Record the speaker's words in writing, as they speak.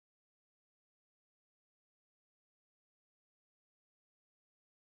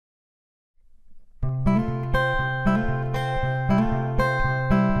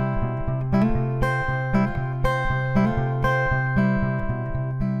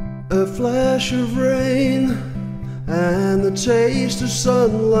A flash of rain and the taste of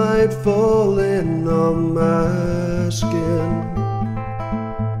sunlight falling on my skin.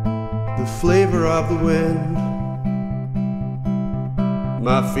 The flavor of the wind.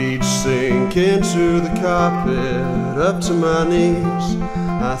 My feet sink into the carpet up to my knees.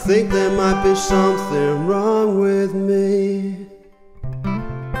 I think there might be something wrong with me.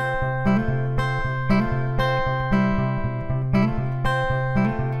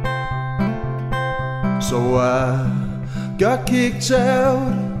 So I got kicked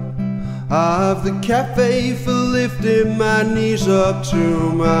out of the cafe for lifting my knees up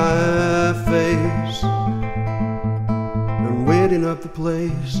to my face and waiting up the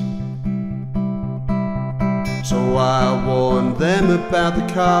place. So I warned them about the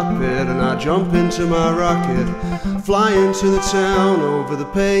carpet and I jump into my rocket, fly into the town over the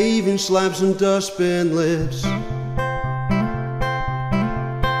paving slabs and dustbin lids,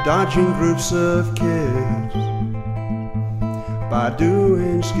 dodging groups of kids by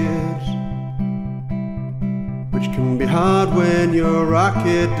doing skids, which can be hard when your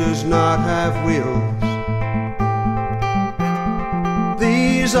rocket does not have wheels.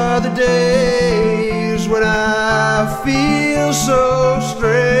 These are the days when I feel so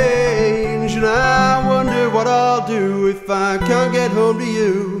strange, and I wonder what I'll do if I can't get home to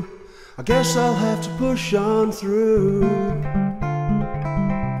you. I guess I'll have to push on through.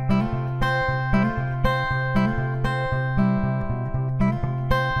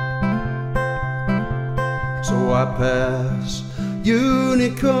 So I pass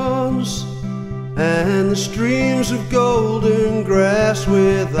unicorns and the streams of golden grass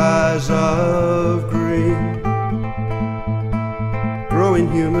with eyes of green, growing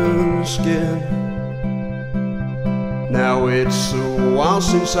human skin. Now it's a while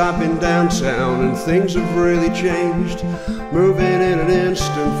since I've been downtown and things have really changed, moving in an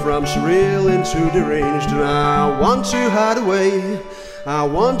instant from surreal into deranged. And I want to hide away, I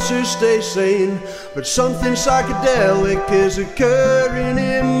want to stay sane, but something psychedelic is occurring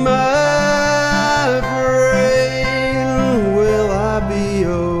in my brain. Will I be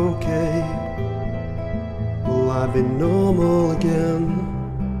okay? Will I be normal again?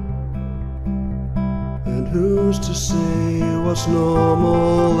 And who's to say what's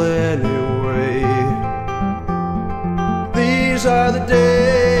normal anyway? These are the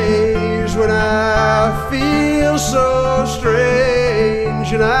days when I feel so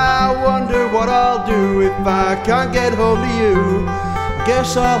strange, and I wonder what I'll do if I can't get home to you. I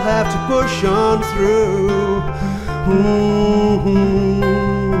guess I'll have to push on through.